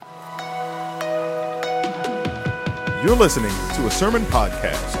You're listening to a sermon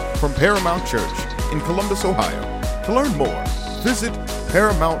podcast from Paramount Church in Columbus, Ohio. To learn more, visit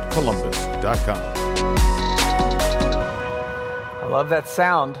ParamountColumbus.com. I love that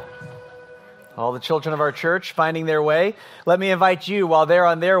sound. All the children of our church finding their way. Let me invite you, while they're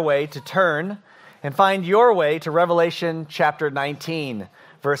on their way, to turn and find your way to Revelation chapter 19,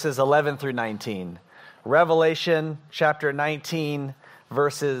 verses 11 through 19. Revelation chapter 19,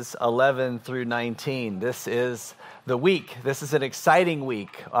 verses 11 through 19. This is the week. This is an exciting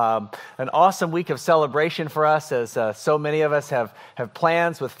week, an awesome week of celebration for us, as so many of us have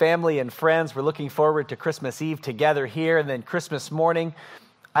plans with family and friends. We're looking forward to Christmas Eve together here, and then Christmas morning.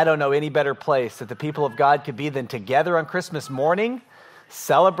 I don't know any better place that the people of God could be than together on Christmas morning,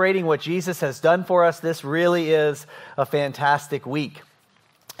 celebrating what Jesus has done for us. This really is a fantastic week.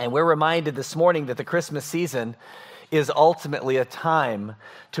 And we're reminded this morning that the Christmas season is ultimately a time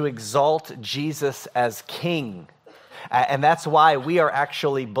to exalt Jesus as King. And that's why we are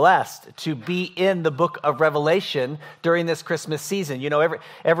actually blessed to be in the book of Revelation during this Christmas season. You know,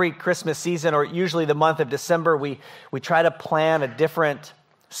 every Christmas season, or usually the month of December, we try to plan a different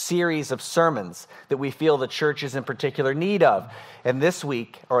series of sermons that we feel the church is in particular need of. And this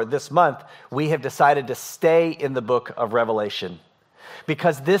week, or this month, we have decided to stay in the book of Revelation,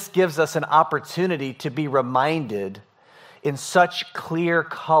 because this gives us an opportunity to be reminded in such clear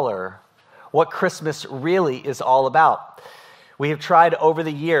color what Christmas really is all about. We have tried over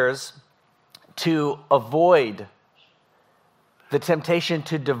the years to avoid the temptation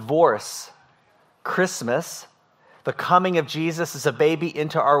to divorce Christmas, the coming of Jesus as a baby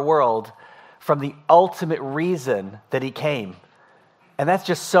into our world, from the ultimate reason that he came. And that's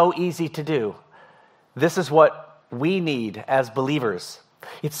just so easy to do. This is what we need as believers.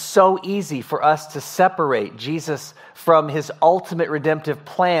 It's so easy for us to separate Jesus from his ultimate redemptive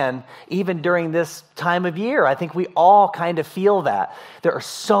plan, even during this time of year. I think we all kind of feel that. There are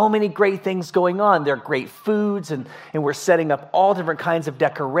so many great things going on. There are great foods, and we're setting up all different kinds of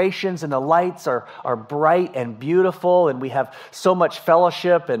decorations, and the lights are bright and beautiful, and we have so much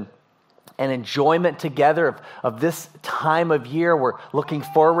fellowship and enjoyment together of this time of year. We're looking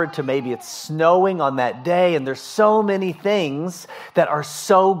forward to maybe it's snowing on that day, and there's so many things that are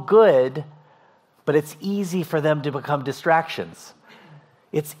so good, but it's easy for them to become distractions.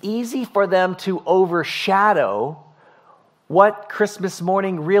 It's easy for them to overshadow what Christmas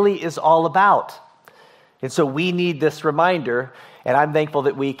morning really is all about. And so we need this reminder, and I'm thankful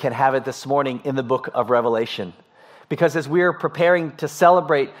that we can have it this morning in the book of Revelation. Because as we are preparing to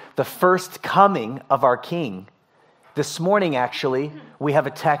celebrate the first coming of our King, this morning actually, we have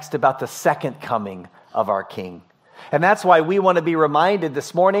a text about the second coming of our King. And that's why we want to be reminded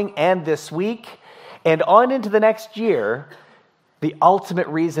this morning and this week and on into the next year, the ultimate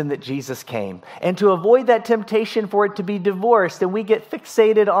reason that Jesus came. And to avoid that temptation for it to be divorced and we get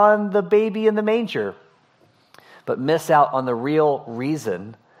fixated on the baby in the manger, but miss out on the real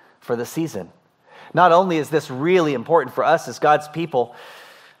reason for the season. Not only is this really important for us as God's people,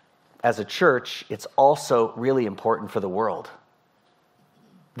 as a church, it's also really important for the world.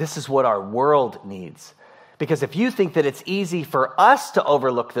 This is what our world needs. Because if you think that it's easy for us to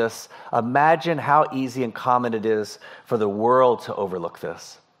overlook this, imagine how easy and common it is for the world to overlook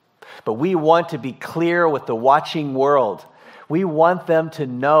this. But we want to be clear with the watching world. We want them to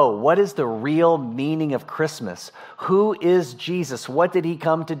know, what is the real meaning of Christmas? Who is Jesus? What did he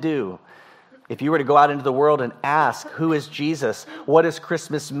come to do? If you were to go out into the world and ask, who is Jesus? What does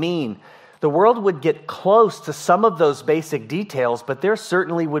Christmas mean? The world would get close to some of those basic details, but there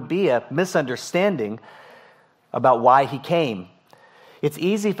certainly would be a misunderstanding about why he came. It's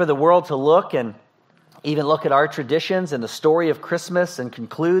easy for the world to look and even look at our traditions and the story of Christmas and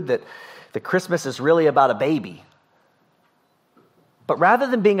conclude that the Christmas is really about a baby. But rather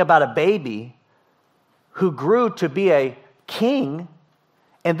than being about a baby who grew to be a king,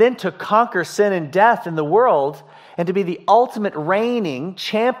 and then to conquer sin and death in the world, and to be the ultimate reigning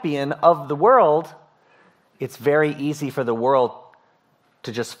champion of the world, it's very easy for the world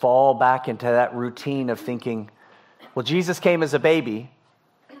to just fall back into that routine of thinking, well, Jesus came as a baby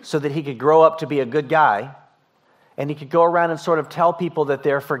so that he could grow up to be a good guy, and he could go around and sort of tell people that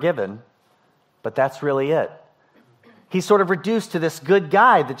they're forgiven, but that's really it. He's sort of reduced to this good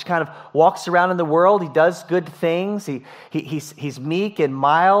guy that kind of walks around in the world. He does good things. He's meek and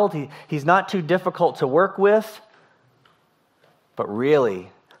mild. He's not too difficult to work with. But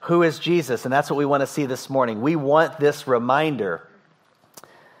really, who is Jesus? And that's what we want to see this morning. We want this reminder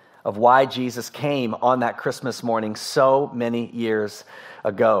of why Jesus came on that Christmas morning so many years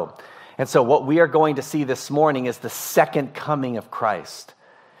ago. And so what we are going to see this morning is the second coming of Christ.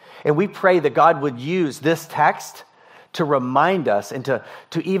 And we pray that God would use this text to remind us and to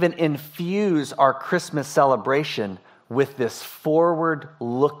even infuse our Christmas celebration with this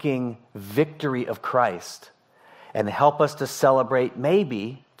forward-looking victory of Christ and help us to celebrate,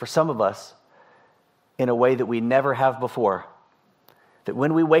 maybe, for some of us, in a way that we never have before. That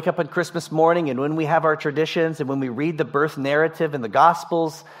when we wake up on Christmas morning and when we have our traditions and when we read the birth narrative in the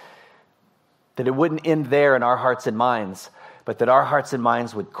Gospels, that it wouldn't end there in our hearts and minds, but that our hearts and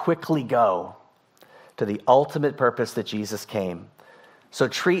minds would quickly go to the ultimate purpose that Jesus came. So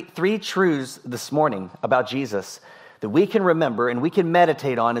three truths this morning about Jesus that we can remember and we can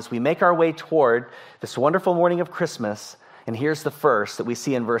meditate on as we make our way toward this wonderful morning of Christmas. And here's the first that we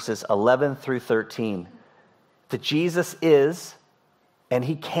see in verses 11 through 13. That Jesus is, and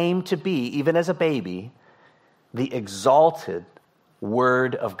he came to be, even as a baby, the exalted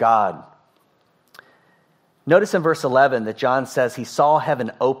Word of God. Notice in verse 11 that John says he saw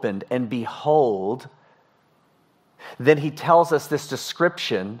heaven opened, and behold, then he tells us this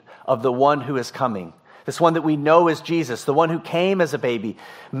description of the one who is coming. This one that we know is Jesus, the one who came as a baby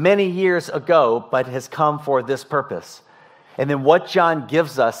many years ago, but has come for this purpose. And then what John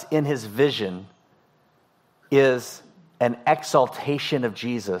gives us in his vision is an exaltation of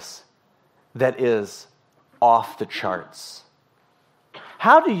Jesus that is off the charts.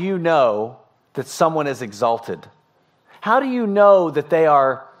 How do you know that someone is exalted? How do you know that they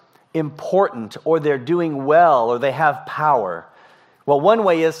are important or they're doing well or they have power? Well, one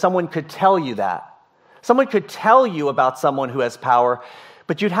way is someone could tell you that. Someone could tell you about someone who has power,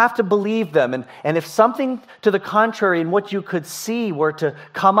 but you'd have to believe them. And if something to the contrary in what you could see were to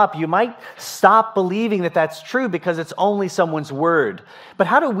come up, you might stop believing that that's true because it's only someone's word. But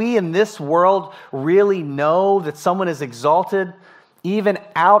how do we in this world really know that someone is exalted? Even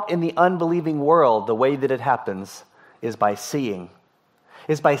out in the unbelieving world, the way that it happens is by seeing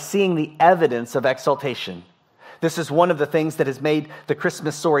the evidence of exaltation. This is one of the things that has made the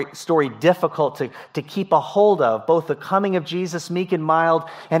Christmas story difficult to keep a hold of, both the coming of Jesus, meek and mild,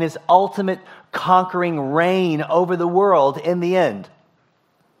 and his ultimate conquering reign over the world in the end,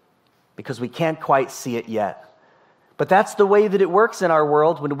 because we can't quite see it yet. But that's the way that it works in our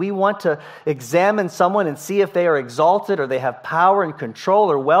world. When we want to examine someone and see if they are exalted or they have power and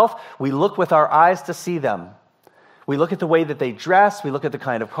control or wealth, we look with our eyes to see them. We look at the way that they dress. We look at the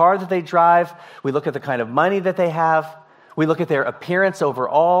kind of car that they drive. We look at the kind of money that they have. We look at their appearance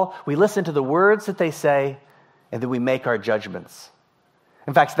overall. We listen to the words that they say, and then we make our judgments.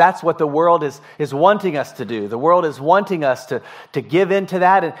 In fact, that's what the world is wanting us to do. The world is wanting us to give in to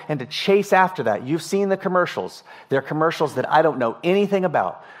that and to chase after that. You've seen the commercials. They're commercials that I don't know anything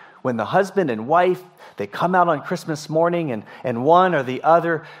about. When the husband and wife, they come out on Christmas morning and one or the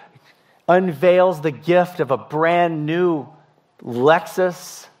other unveils the gift of a brand new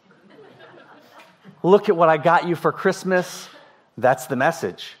Lexus. Look at what I got you for Christmas. That's the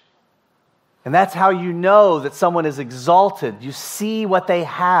message. And that's how you know that someone is exalted. You see what they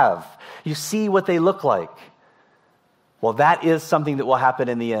have. You see what they look like. Well, that is something that will happen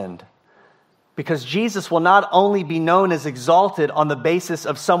in the end. Because Jesus will not only be known as exalted on the basis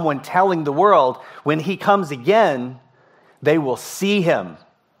of someone telling the world, when he comes again, they will see him.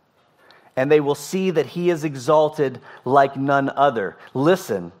 And they will see that he is exalted like none other.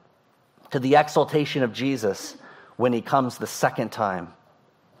 Listen to the exaltation of Jesus when he comes the second time.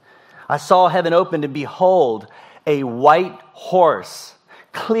 I saw heaven opened, and behold, a white horse.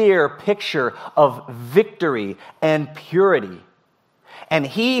 Clear picture of victory and purity. And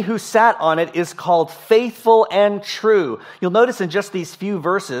he who sat on it is called Faithful and True. You'll notice in just these few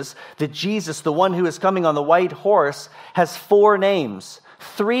verses that Jesus, the one who is coming on the white horse, has 4 names.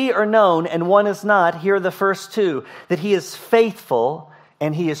 3 are known and 1 is not. Here are the first 2, that he is faithful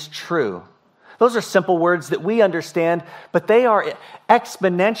and he is true. Those are simple words that we understand, but they are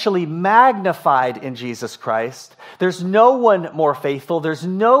exponentially magnified in Jesus Christ. There's no one more faithful. There's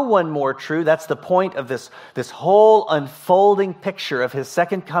no one more true. That's the point of this whole unfolding picture of his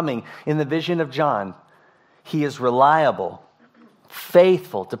second coming in the vision of John. He is reliable,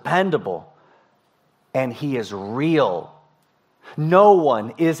 faithful, dependable, and he is real. No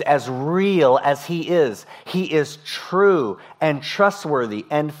one is as real as he is. He is true and trustworthy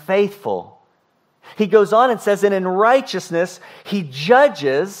and faithful. He goes on and says, and in righteousness he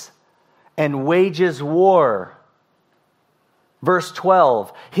judges and wages war. Verse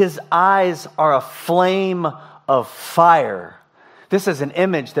 12, his eyes are a flame of fire. This is an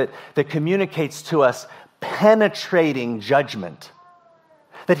image that communicates to us penetrating judgment.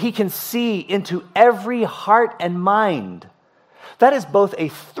 That he can see into every heart and mind. That is both a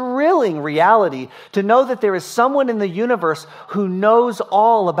thrilling reality to know that there is someone in the universe who knows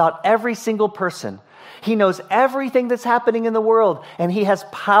all about every single person, He knows everything that's happening in the world, and he has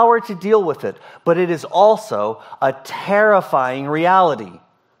power to deal with it. But it is also a terrifying reality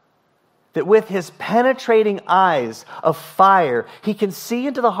that with his penetrating eyes of fire, he can see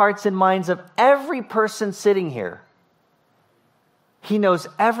into the hearts and minds of every person sitting here. He knows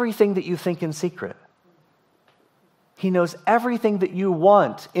everything that you think in secret. He knows everything that you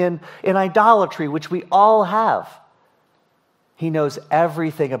want in idolatry, which we all have. He knows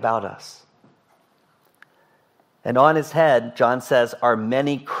everything about us. And on his head, John says, are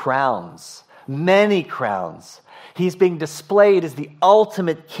many crowns. Many crowns. He's being displayed as the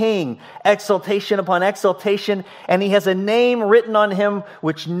ultimate king, exaltation upon exaltation, and he has a name written on him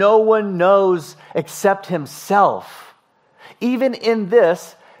which no one knows except himself. Even in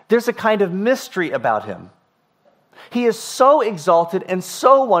this, there's a kind of mystery about him. He is so exalted and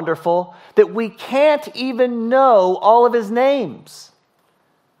so wonderful that we can't even know all of his names.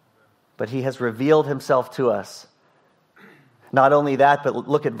 But he has revealed himself to us. Not only that, but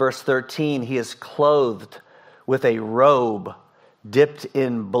look at verse 13. He is clothed with a robe dipped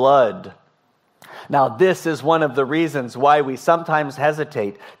in blood. Now, this is one of the reasons why we sometimes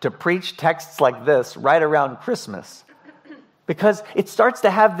hesitate to preach texts like this right around Christmas. Because it starts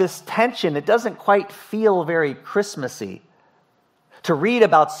to have this tension. It doesn't quite feel very Christmassy. To read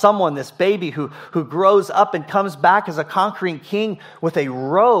about someone, this baby who grows up and comes back as a conquering king with a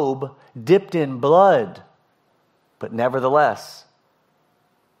robe dipped in blood. But nevertheless,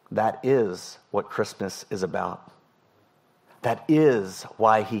 that is what Christmas is about. That is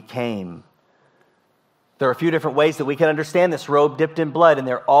why he came. There are a few different ways that we can understand this robe dipped in blood, and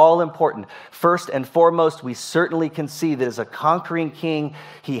they're all important. First and foremost, we certainly can see that as a conquering king,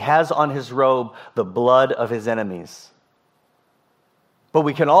 he has on his robe the blood of his enemies. But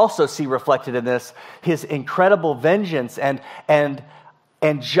we can also see reflected in this his incredible vengeance and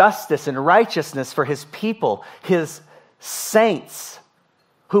justice and righteousness for his people, his saints,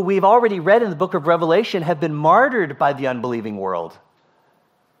 who we've already read in the book of Revelation have been martyred by the unbelieving world.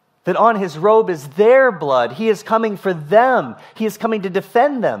 That on his robe is their blood. He is coming for them. He is coming to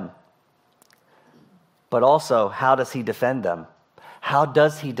defend them. But also, how does he defend them? How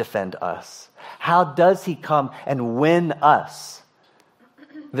does he defend us? How does he come and win us?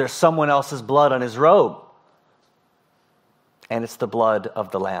 There's someone else's blood on his robe. And it's the blood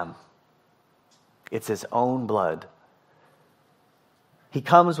of the Lamb. It's his own blood. He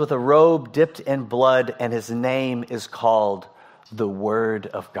comes with a robe dipped in blood, and his name is called the Word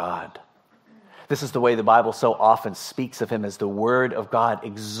of God. This is the way the Bible so often speaks of him, as the Word of God,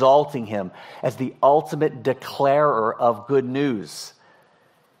 exalting him as the ultimate declarer of good news.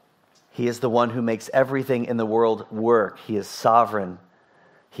 He is the one who makes everything in the world work. He is sovereign.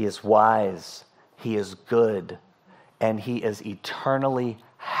 He is wise. He is good. And he is eternally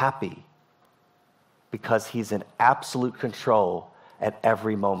happy because he's in absolute control at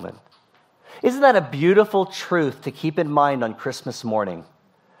every moment. Isn't that a beautiful truth to keep in mind on Christmas morning?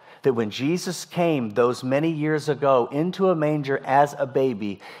 That when Jesus came those many years ago into a manger as a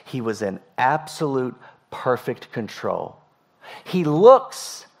baby, he was in absolute perfect control. He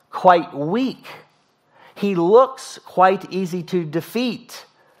looks quite weak. He looks quite easy to defeat.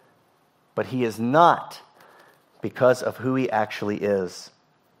 But he is not, because of who he actually is.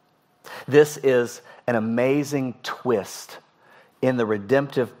 This is an amazing twist in the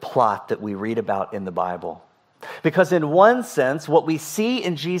redemptive plot that we read about in the Bible. Because in one sense, what we see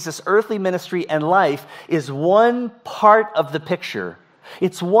in Jesus' earthly ministry and life is one part of the picture.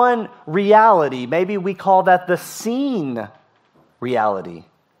 It's one reality. Maybe we call that the seen reality.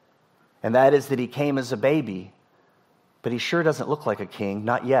 And that is that he came as a baby, but he sure doesn't look like a king,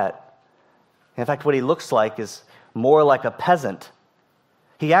 not yet. In fact, what he looks like is more like a peasant.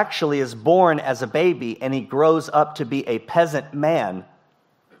 He actually is born as a baby, and he grows up to be a peasant man.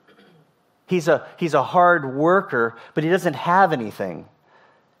 He's a hard worker, but he doesn't have anything.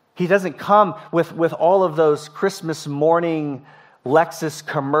 He doesn't come with all of those Christmas morning Lexus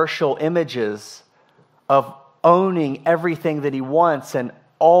commercial images of owning everything that he wants and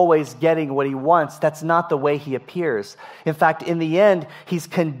always getting what he wants. That's not the way he appears. In fact, in the end, he's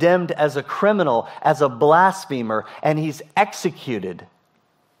condemned as a criminal, as a blasphemer, and he's executed.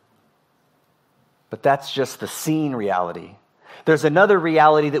 But that's just the seen reality. There's another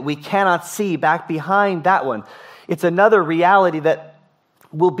reality that we cannot see back behind that one. It's another reality that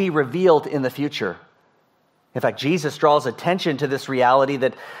will be revealed in the future. In fact, Jesus draws attention to this reality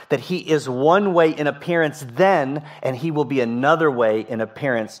that he is one way in appearance then, and he will be another way in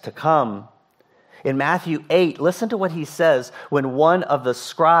appearance to come. In Matthew 8, listen to what he says when one of the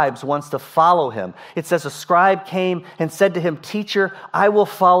scribes wants to follow him. It says, a scribe came and said to him, "Teacher, I will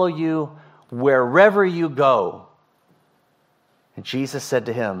follow you wherever you go. And Jesus said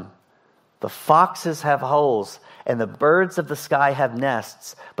to him, the foxes have holes, and the birds of the sky have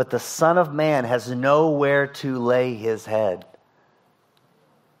nests, but the Son of Man has nowhere to lay his head.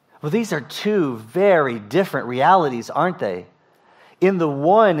 Well, these are two very different realities, aren't they? In the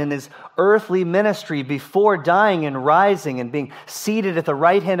one, in his earthly ministry, before dying and rising and being seated at the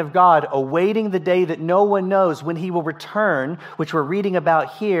right hand of God, awaiting the day that no one knows when he will return, which we're reading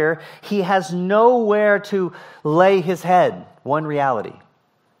about here, he has nowhere to lay his head. One reality.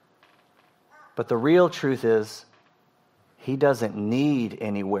 But the real truth is, he doesn't need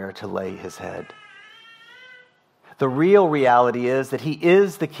anywhere to lay his head. The real reality is that he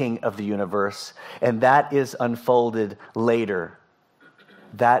is the King of the universe, and that is unfolded later.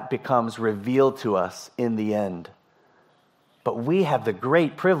 That becomes revealed to us in the end. But we have the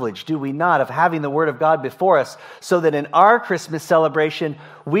great privilege, do we not, of having the Word of God before us, so that in our Christmas celebration,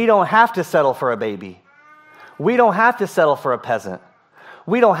 we don't have to settle for a baby. We don't have to settle for a peasant.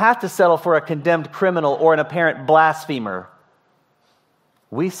 We don't have to settle for a condemned criminal or an apparent blasphemer.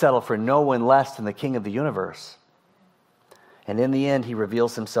 We settle for no one less than the King of the universe. And in the end, he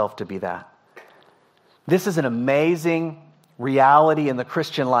reveals himself to be that. This is an amazing reality in the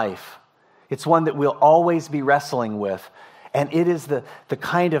Christian life. It's one that we'll always be wrestling with. And it is the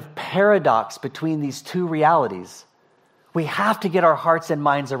kind of paradox between these two realities. We have to get our hearts and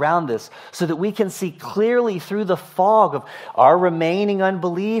minds around this so that we can see clearly through the fog of our remaining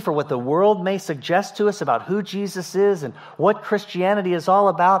unbelief or what the world may suggest to us about who Jesus is and what Christianity is all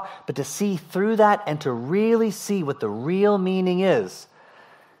about, but to see through that and to really see what the real meaning is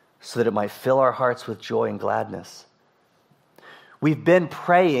so that it might fill our hearts with joy and gladness. We've been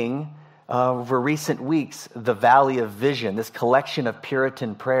praying over recent weeks, the Valley of Vision, this collection of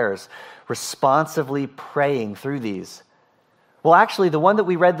Puritan prayers, responsively praying through these. Well, actually, the one that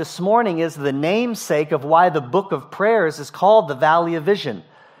we read this morning is the namesake of why the book of prayers is called the Valley of Vision.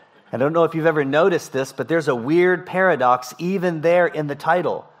 I don't know if you've ever noticed this, but there's a weird paradox even there in the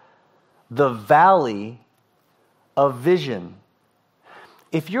title. The Valley of Vision.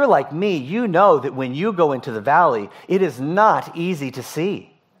 If you're like me, you know that when you go into the valley, it is not easy to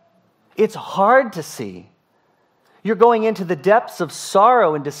see. It's hard to see. You're going into the depths of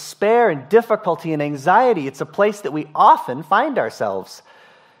sorrow and despair and difficulty and anxiety. It's a place that we often find ourselves.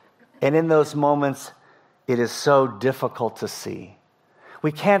 And in those moments, it is so difficult to see.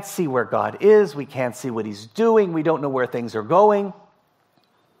 We can't see where God is. We can't see what he's doing. We don't know where things are going.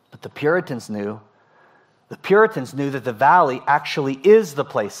 But the Puritans knew. The Puritans knew that the valley actually is the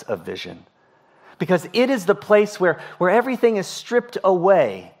place of vision. Because it is the place where everything is stripped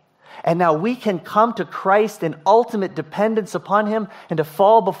away. And now we can come to Christ in ultimate dependence upon him and to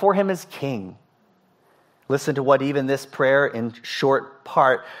fall before him as King. Listen to what even this prayer in short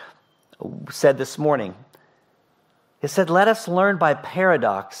part said this morning. It said, let us learn by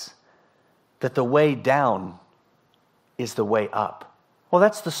paradox that the way down is the way up. Well,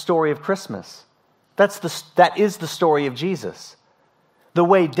 that's the story of Christmas. That is the story of Jesus. The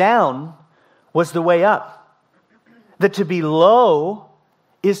way down was the way up. That to be low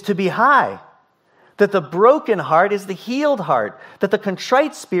is to be high. That the broken heart is the healed heart. That the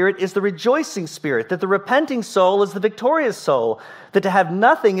contrite spirit is the rejoicing spirit. That the repenting soul is the victorious soul. That to have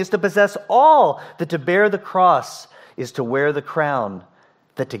nothing is to possess all. That to bear the cross is to wear the crown.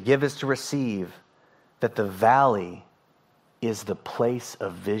 That to give is to receive. That the valley is the place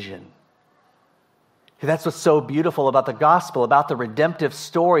of vision. That's what's so beautiful about the gospel, about the redemptive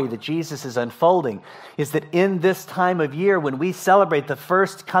story that Jesus is unfolding, is that in this time of year, when we celebrate the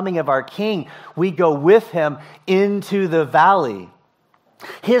first coming of our King, we go with him into the valley.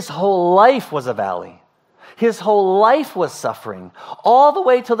 His whole life was a valley. His whole life was suffering, all the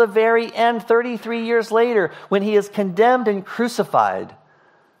way till the very end, 33 years later, when he is condemned and crucified.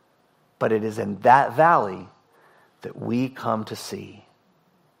 But it is in that valley that we come to see.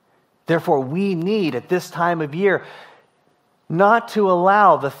 Therefore, we need at this time of year not to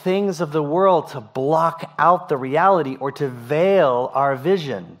allow the things of the world to block out the reality or to veil our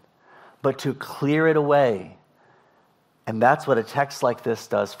vision, but to clear it away. And that's what a text like this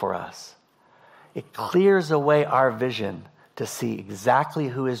does for us. It clears away our vision to see exactly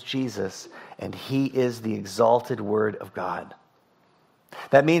who is Jesus, and he is the exalted Word of God.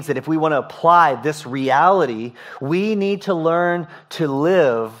 That means that if we want to apply this reality, we need to learn to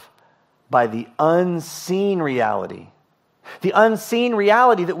live by the unseen reality. The unseen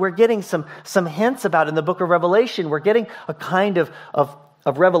reality that we're getting some hints about in the book of Revelation. We're getting a kind of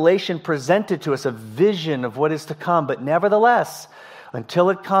revelation presented to us, a vision of what is to come. But nevertheless, until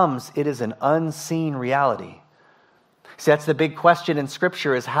it comes, it is an unseen reality. See, that's the big question in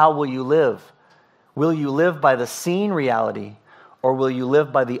Scripture is how will you live? Will you live by the seen reality, or will you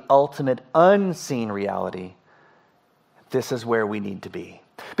live by the ultimate unseen reality? This is where we need to be.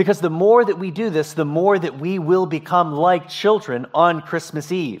 Because the more that we do this, the more that we will become like children on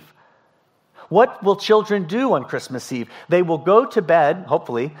Christmas Eve. What will children do on Christmas Eve? They will go to bed,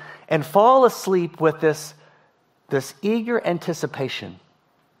 hopefully, and fall asleep with this eager anticipation.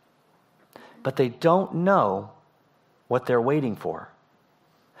 But they don't know what they're waiting for.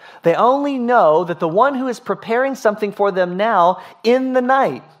 They only know that the one who is preparing something for them now in the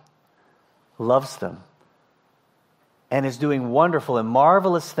night loves them and is doing wonderful and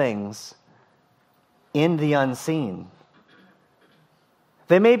marvelous things in the unseen.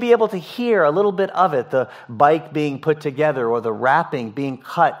 They may be able to hear a little bit of it, the bike being put together or the wrapping being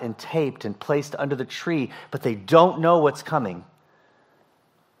cut and taped and placed under the tree, but they don't know what's coming.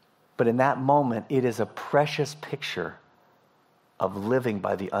 But in that moment, it is a precious picture of living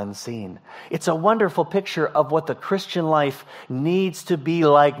by the unseen. It's a wonderful picture of what the Christian life needs to be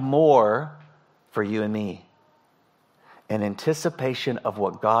like more for you and me. An anticipation of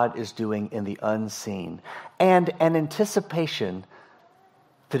what God is doing in the unseen. And an anticipation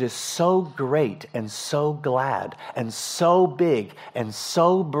that is so great and so glad and so big and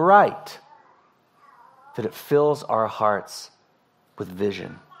so bright that it fills our hearts with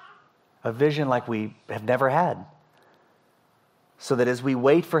vision. A vision like we have never had. So that as we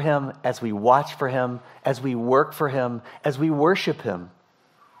wait for Him, as we watch for Him, as we work for Him, as we worship Him,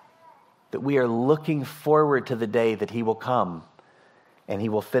 that we are looking forward to the day that He will come and He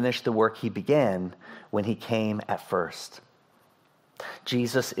will finish the work He began when He came at first.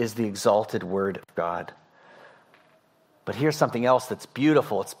 Jesus is the exalted Word of God. But here's something else that's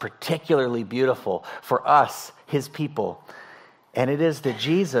beautiful. It's particularly beautiful for us, His people. And it is that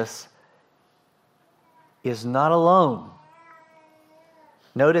Jesus is not alone.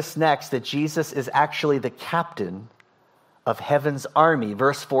 Notice next that Jesus is actually the captain of heaven's army.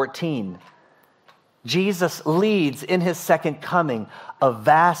 Verse 14. Jesus leads in His second coming a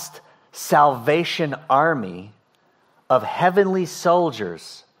vast salvation army of heavenly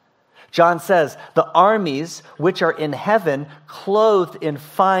soldiers. John says, the armies which are in heaven, clothed in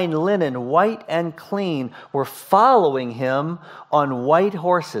fine linen, white and clean, were following Him on white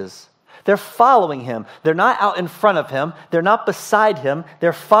horses. They're following Him. They're not out in front of Him. They're not beside Him.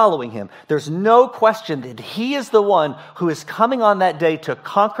 They're following Him. There's no question that He is the one who is coming on that day to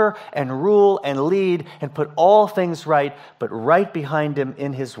conquer and rule and lead and put all things right. But right behind Him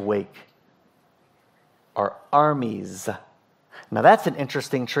in His wake are armies. Now that's an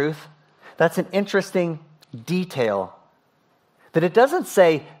interesting truth. That's an interesting detail. That it doesn't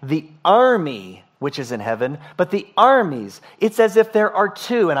say the army which is in heaven, but the armies. It's as if there are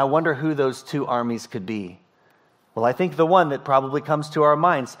two, and I wonder who those two armies could be. Well, I think the one that probably comes to our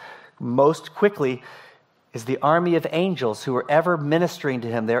minds most quickly is the army of angels who are ever ministering to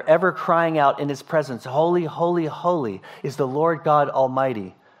Him. They're ever crying out in His presence, holy, holy, holy is the Lord God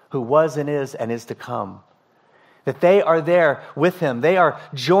Almighty, who was and is to come. That they are there with Him. They are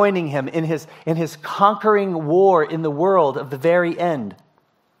joining Him in his conquering war in the world of the very end.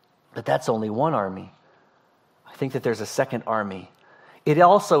 But that's only one army. I think that there's a second army. It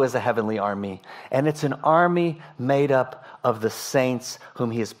also is a heavenly army. And it's an army made up of the saints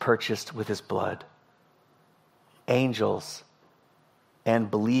whom He has purchased with His blood. Angels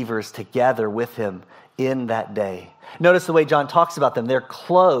and believers together with Him in that day. Notice the way John talks about them. They're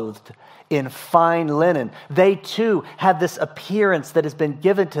clothed in fine linen. They too have this appearance that has been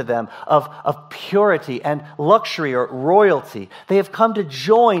given to them of purity and luxury or royalty. They have come to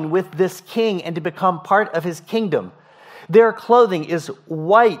join with this king and to become part of his kingdom. Their clothing is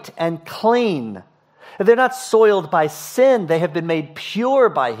white and clean. They're not soiled by sin. They have been made pure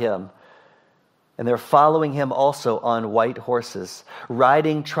by Him. And they're following Him also on white horses,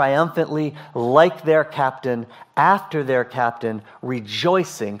 riding triumphantly like their captain, after their captain,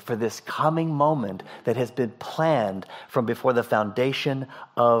 rejoicing for this coming moment that has been planned from before the foundation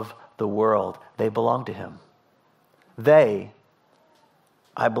of the world. They belong to Him. They,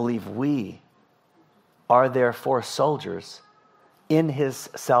 I believe we, are therefore soldiers in His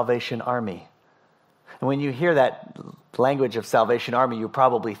salvation army. And when you hear that language of Salvation Army, you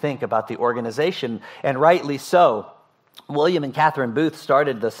probably think about the organization, and rightly so. William and Catherine Booth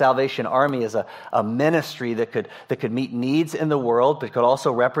started the Salvation Army as a ministry that could meet needs in the world, but could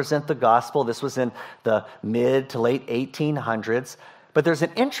also represent the gospel. This was in the mid to late 1800s. But there's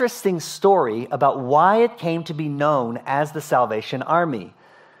an interesting story about why it came to be known as the Salvation Army.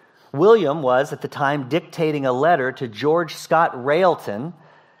 William was, at the time, dictating a letter to George Scott Railton,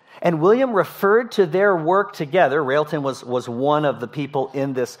 And William referred to their work together. Railton was one of the people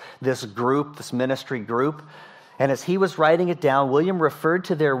in this group, this ministry group. And as he was writing it down, William referred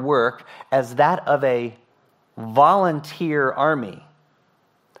to their work as that of a volunteer army.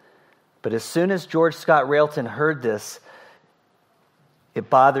 But as soon as George Scott Railton heard this, it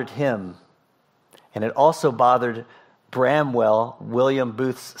bothered him. And it also bothered Bramwell, William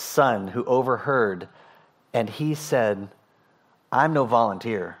Booth's son, who overheard. And he said, "I'm no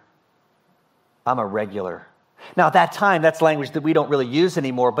volunteer. I'm a regular." Now, at that time, that's language that we don't really use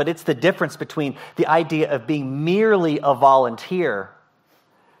anymore, but it's the difference between the idea of being merely a volunteer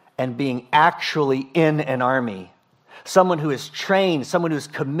and being actually in an army. Someone who is trained, someone who's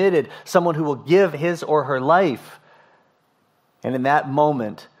committed, someone who will give his or her life. And in that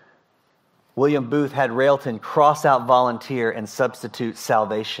moment, William Booth had Railton cross out volunteer and substitute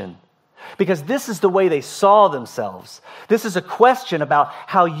salvation. Because this is the way they saw themselves. This is a question about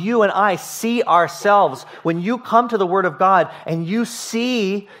how you and I see ourselves. When you come to the Word of God and you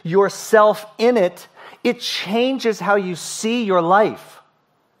see yourself in it, it changes how you see your life.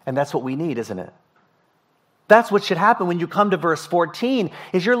 And that's what we need, isn't it? That's what should happen when you come to verse 14,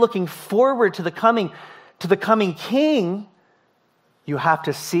 is you're looking forward to the coming King. You have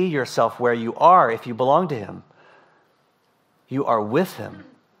to see yourself where you are if you belong to Him. You are with Him.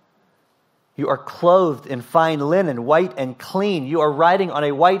 You are clothed in fine linen, white and clean. You are riding on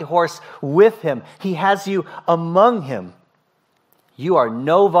a white horse with Him. He has you among Him. You are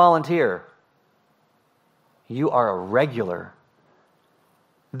no volunteer. You are a regular.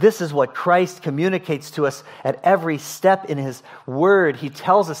 This is what Christ communicates to us at every step in His Word. He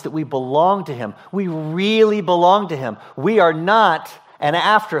tells us that we belong to Him. We really belong to Him. We are not an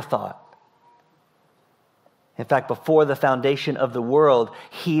afterthought. In fact, before the foundation of the world,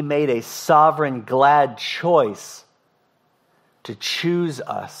 He made a sovereign, glad choice to choose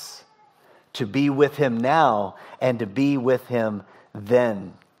us, to be with Him now and to be with Him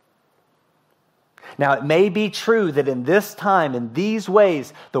then. Now, it may be true that in this time, in these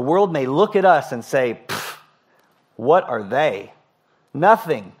ways, the world may look at us and say, "What are they?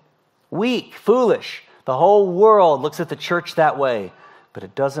 Nothing. Weak, foolish." The whole world looks at the church that way, but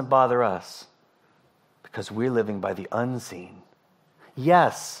it doesn't bother us because we're living by the unseen.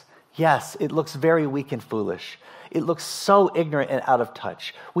 Yes, it looks very weak and foolish. It looks so ignorant and out of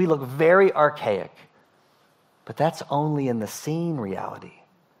touch. We look very archaic, but that's only in the seen reality.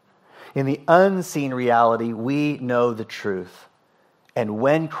 In the unseen reality, we know the truth. And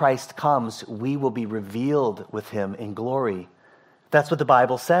when Christ comes, we will be revealed with Him in glory. That's what the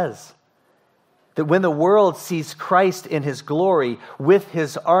Bible says. That when the world sees Christ in His glory with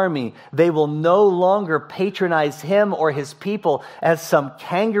His army, they will no longer patronize Him or His people as some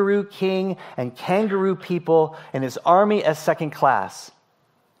kangaroo king and kangaroo people and His army as second class.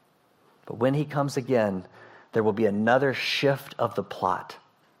 But when He comes again, there will be another shift of the plot.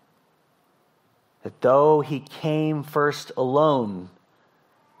 That though He came first alone,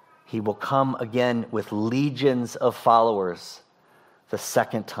 He will come again with legions of followers the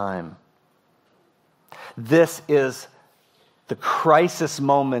second time. This is the crisis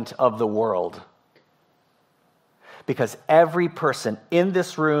moment of the world. Because every person in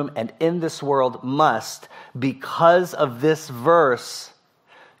this room and in this world must, because of this verse,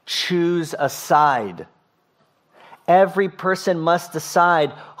 choose a side. Every person must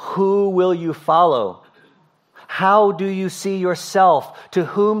decide, who will you follow? How do you see yourself? To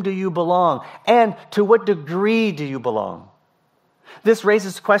whom do you belong? And to what degree do you belong? This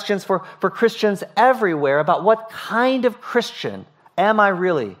raises questions for Christians everywhere about what kind of Christian am I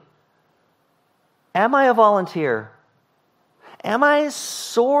really? Am I a volunteer? Am I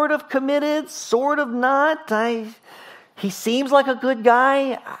sort of committed, sort of not? He seems like a good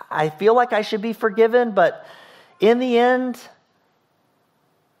guy. I feel like I should be forgiven, but in the end,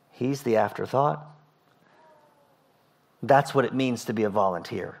 he's the afterthought. That's what it means to be a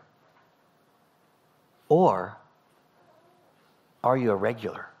volunteer. Or, are you a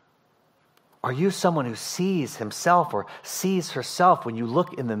regular? Are you someone who sees himself or sees herself when you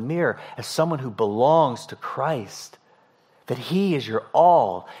look in the mirror as someone who belongs to Christ? That He is your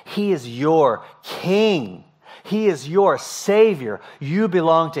all. He is your King. He is your Savior. You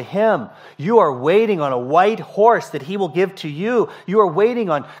belong to Him. You are waiting on a white horse that He will give to you. You are waiting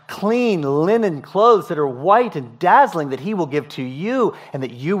on clean linen clothes that are white and dazzling that He will give to you, and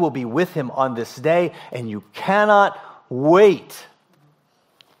that you will be with Him on this day, and you cannot wait.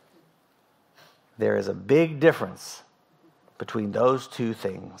 There is a big difference between those two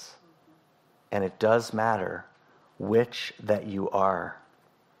things, and it does matter which that you are.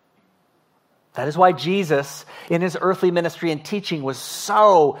 That is why Jesus, in his earthly ministry and teaching, was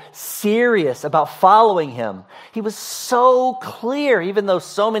so serious about following him. He was so clear, even though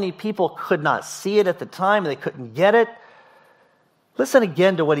so many people could not see it at the time, they couldn't get it. Listen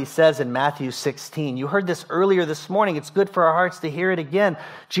again to what he says in Matthew 16. You heard this earlier this morning. It's good for our hearts to hear it again.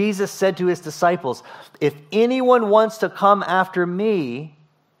 Jesus said to his disciples, "If anyone wants to come after me,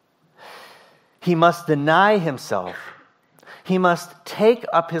 he must deny himself. He must take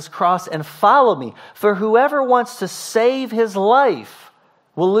up his cross and follow me. For whoever wants to save his life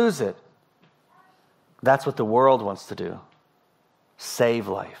will lose it." That's what the world wants to do. Save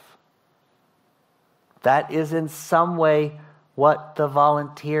life. That is in some way what the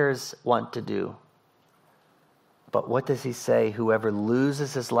volunteers want to do. But what does he say? Whoever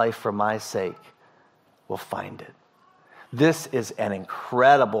loses his life for my sake will find it. This is an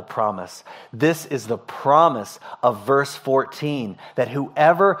incredible promise. This is the promise of verse 14, that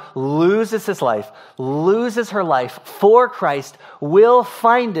whoever loses his life, loses her life for Christ, will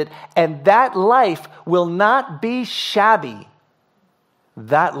find it, and that life will not be shabby.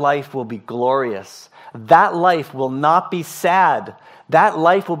 That life will be glorious. That life will not be sad. That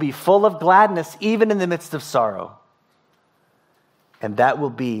life will be full of gladness, even in the midst of sorrow. And that will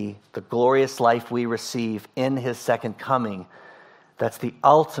be the glorious life we receive in his second coming. That's the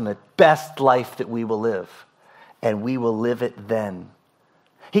ultimate, best life that we will live. And we will live it then.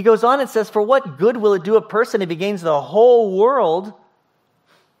 He goes on and says, "For what good will it do a person if he gains the whole world,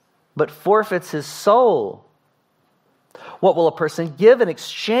 but forfeits his soul? What will a person give in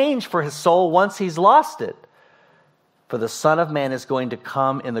exchange for his soul once he's lost it? For the Son of Man is going to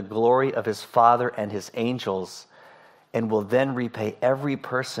come in the glory of his Father and his angels, and will then repay every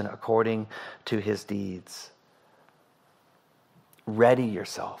person according to his deeds." Ready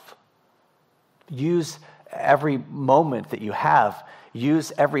yourself. Use every moment that you have.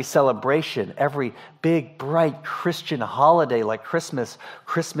 Use every celebration, every big, bright Christian holiday like Christmas,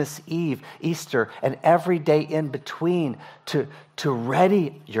 Christmas Eve, Easter, and every day in between to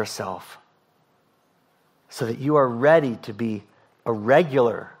ready yourself so that you are ready to be a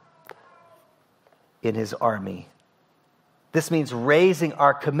regular in his army. This means raising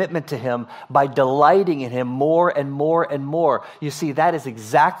our commitment to him by delighting in him more and more and more. You see, that is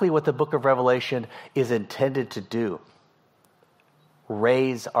exactly what the book of Revelation is intended to do.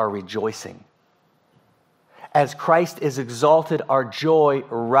 Raise our rejoicing. As Christ is exalted, our joy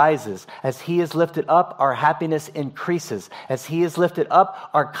rises. As he is lifted up, our happiness increases. As he is lifted up,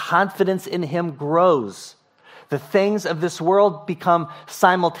 our confidence in him grows. The things of this world become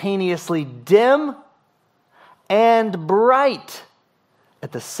simultaneously dim and bright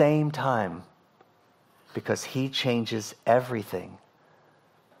at the same time because he changes everything.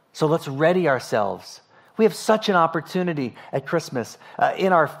 So let's ready ourselves. We have such an opportunity at Christmas,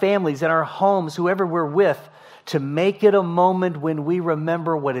 in our families, in our homes, whoever we're with, to make it a moment when we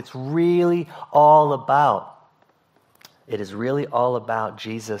remember what it's really all about. It is really all about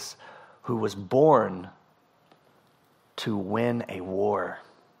Jesus, who was born to win a war.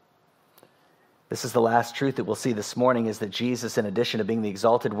 This is the last truth that we'll see this morning, is that Jesus, in addition to being the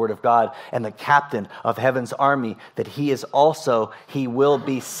exalted Word of God and the captain of heaven's army, that he will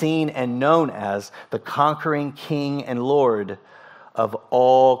be seen and known as the conquering King and Lord of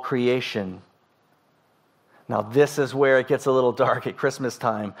all creation. Now, this is where it gets a little dark at Christmas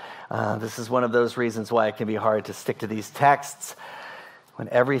time. This is one of those reasons why it can be hard to stick to these texts when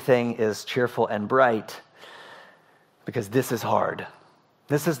everything is cheerful and bright, because this is hard.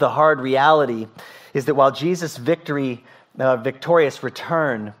 This is the hard reality, is that while Jesus' victorious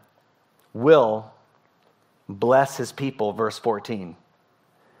return will bless his people, verse 14,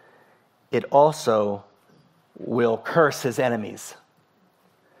 it also will curse his enemies.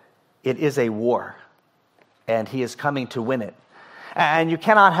 It is a war, and he is coming to win it. And you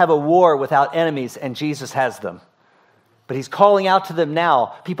cannot have a war without enemies, and Jesus has them. But he's calling out to them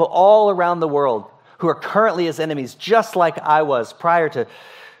now, people all around the world who are currently his enemies, just like I was prior to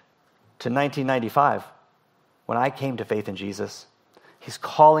 1995, when I came to faith in Jesus. He's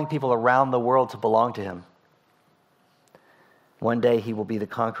calling people around the world to belong to him. One day he will be the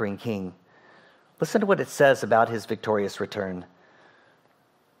conquering king. Listen to what it says about his victorious return.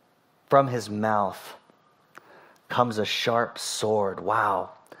 From his mouth comes a sharp sword.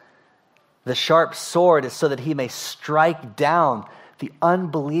 Wow. The sharp sword is so that he may strike down the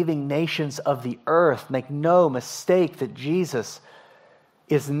unbelieving nations of the earth. Make no mistake that Jesus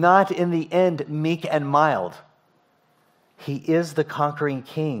is not in the end meek and mild. He is the conquering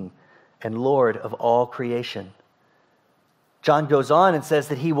King and Lord of all creation. John goes on and says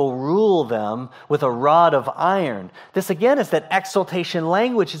that he will rule them with a rod of iron. This again is that exaltation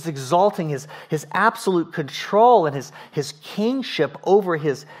language. Is exalting his absolute control and his kingship over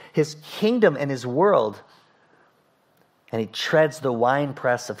his kingdom and his world. And he treads the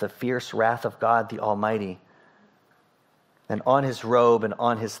winepress of the fierce wrath of God the Almighty. And on his robe and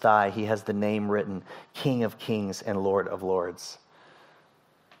on his thigh he has the name written, King of Kings and Lord of Lords.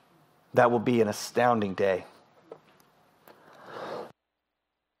 That will be an astounding day.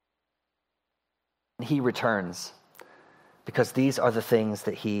 He returns because these are the things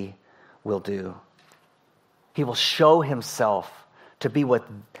that he will do. He will show himself to be what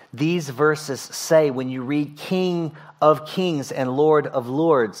these verses say when you read King of Kings and Lord of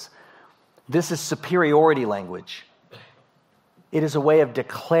Lords. This is superiority language. It is a way of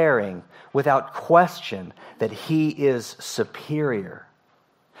declaring without question that he is superior,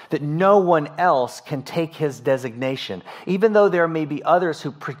 that no one else can take his designation. Even though there may be others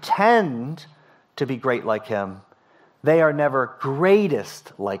who pretend to be great like him, they are never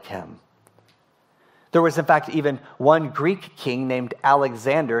greatest like him. There was, in fact, even one Greek king named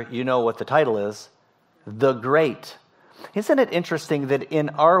Alexander. You know what the title is, the Great. Isn't it interesting that in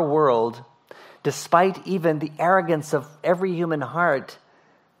our world, despite even the arrogance of every human heart,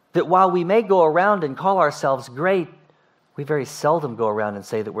 that while we may go around and call ourselves great, we very seldom go around and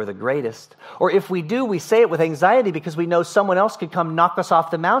say that we're the greatest. Or if we do, we say it with anxiety because we know someone else could come knock us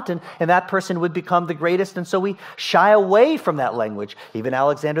off the mountain and that person would become the greatest. And so we shy away from that language. Even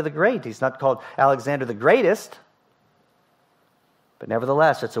Alexander the Great, he's not called Alexander the Greatest. But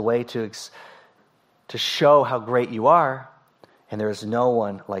nevertheless, it's a way to show how great you are. And there is no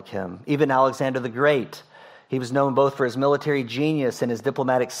one like him. Even Alexander the Great, he was known both for his military genius and his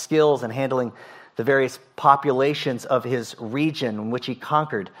diplomatic skills in handling the various populations of his region in which he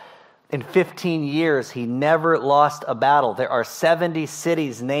conquered. In 15 years, he never lost a battle. There are 70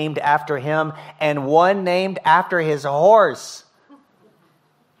 cities named after him and one named after his horse.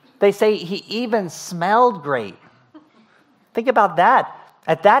 They say he even smelled great. Think about that.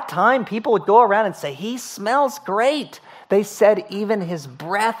 At that time, people would go around and say, he smells great. They said even his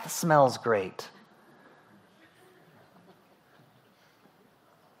breath smells great.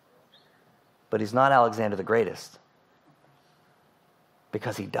 But he's not Alexander the Greatest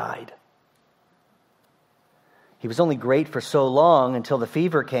because he died. He was only great for so long until the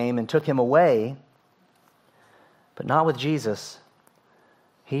fever came and took him away, but not with Jesus.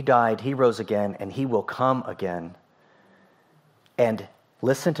 He died, he rose again, and he will come again. And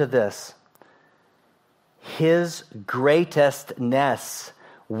listen to this. His greatestness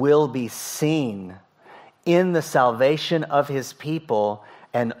will be seen in the salvation of his people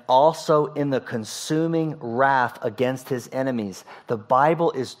and also in the consuming wrath against his enemies. The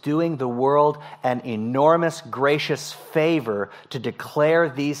Bible is doing the world an enormous gracious favor to declare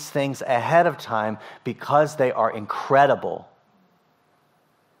these things ahead of time because they are incredible.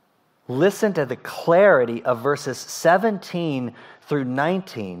 Listen to the clarity of verses 17 through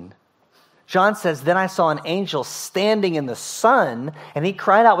 19. John says, "Then I saw an angel standing in the sun, and he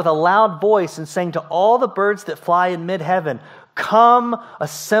cried out with a loud voice and sang to all the birds that fly in mid-heaven, 'Come,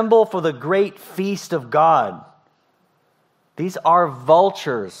 assemble for the great feast of God.'" These are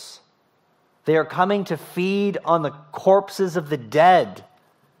vultures. They are coming to feed on the corpses of the dead,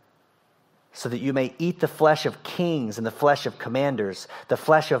 so that you may eat the flesh of kings and the flesh of commanders, the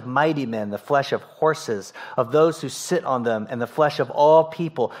flesh of mighty men, the flesh of horses, of those who sit on them, and the flesh of all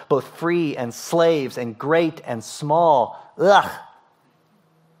people, both free and slaves, and great and small. Ugh!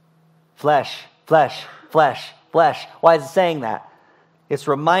 Flesh, flesh, flesh, flesh. Why is it saying that? It's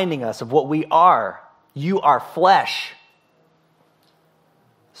reminding us of what we are. You are flesh.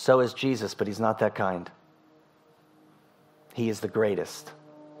 So is Jesus, but he's not that kind. He is the greatest.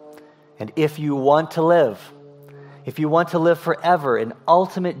 And if you want to live forever in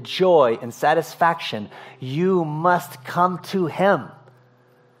ultimate joy and satisfaction, you must come to him.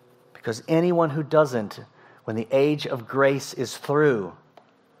 Because anyone who doesn't, when the age of grace is through,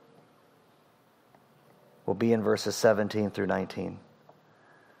 will be in verses 17 through 19.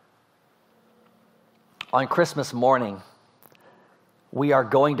 On Christmas morning, we are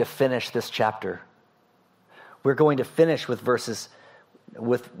going to finish this chapter. We're going to finish with verse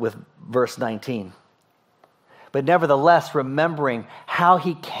 19. But nevertheless, remembering how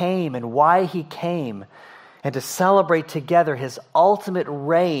he came and why he came, and to celebrate together his ultimate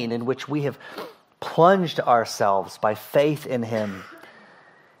reign in which we have plunged ourselves by faith in him.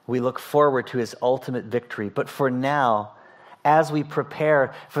 We look forward to his ultimate victory. But for now, as we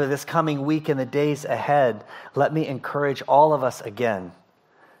prepare for this coming week and the days ahead, let me encourage all of us again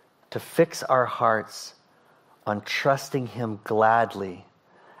to fix our hearts on trusting him gladly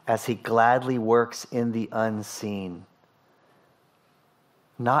as he gladly works in the unseen.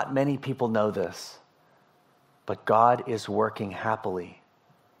 Not many people know this, but God is working happily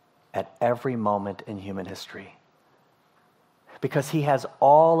at every moment in human history. Because he has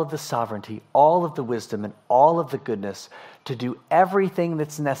all of the sovereignty, all of the wisdom, and all of the goodness to do everything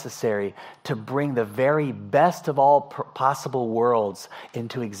that's necessary to bring the very best of all possible worlds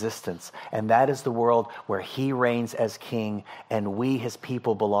into existence. And that is the world where he reigns as king and we, his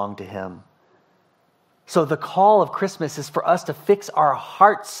people, belong to him. So the call of Christmas is for us to fix our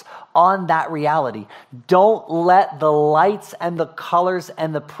hearts on that reality. Don't let the lights and the colors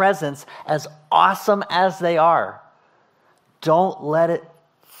and the presents, as awesome as they are, don't let it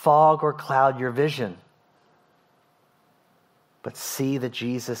fog or cloud your vision. But see that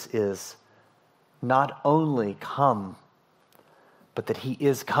Jesus is not only come, but that he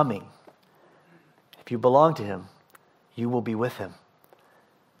is coming. If you belong to him, you will be with him.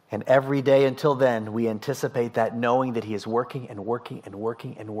 And every day until then, we anticipate that, knowing that he is working and working and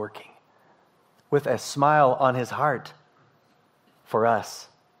working and working with a smile on his heart for us,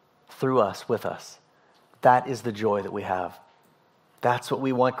 through us, with us. That is the joy that we have. That's what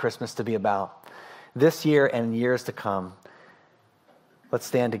we want Christmas to be about. This year and years to come, let's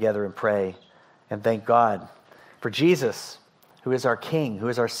stand together and pray and thank God for Jesus, who is our King, who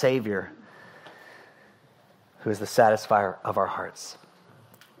is our Savior, who is the satisfier of our hearts.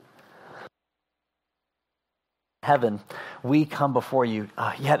 Heaven, we come before you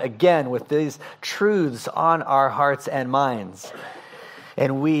yet again with these truths on our hearts and minds.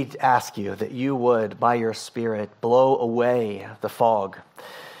 And we ask you that you would, by your Spirit, blow away the fog,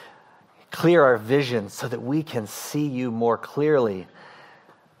 clear our vision so that we can see you more clearly.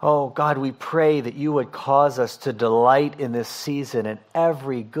 Oh God, we pray that you would cause us to delight in this season and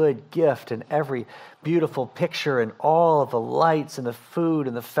every good gift and every beautiful picture and all of the lights and the food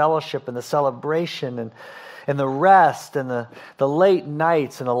and the fellowship and the celebration and the rest and the late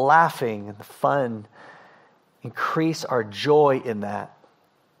nights and the laughing and the fun. Increase our joy in that.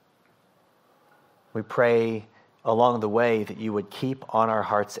 We pray along the way that you would keep on our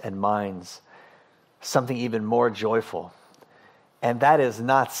hearts and minds something even more joyful. And that is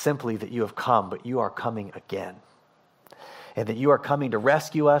not simply that you have come, but you are coming again. And that you are coming to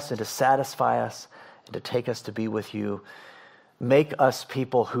rescue us and to satisfy us and to take us to be with you. Make us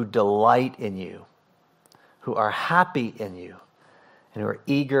people who delight in you, who are happy in you, and who are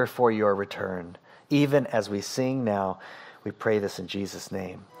eager for your return. Even as we sing now, we pray this in Jesus'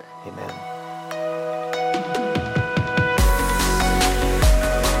 name. Amen.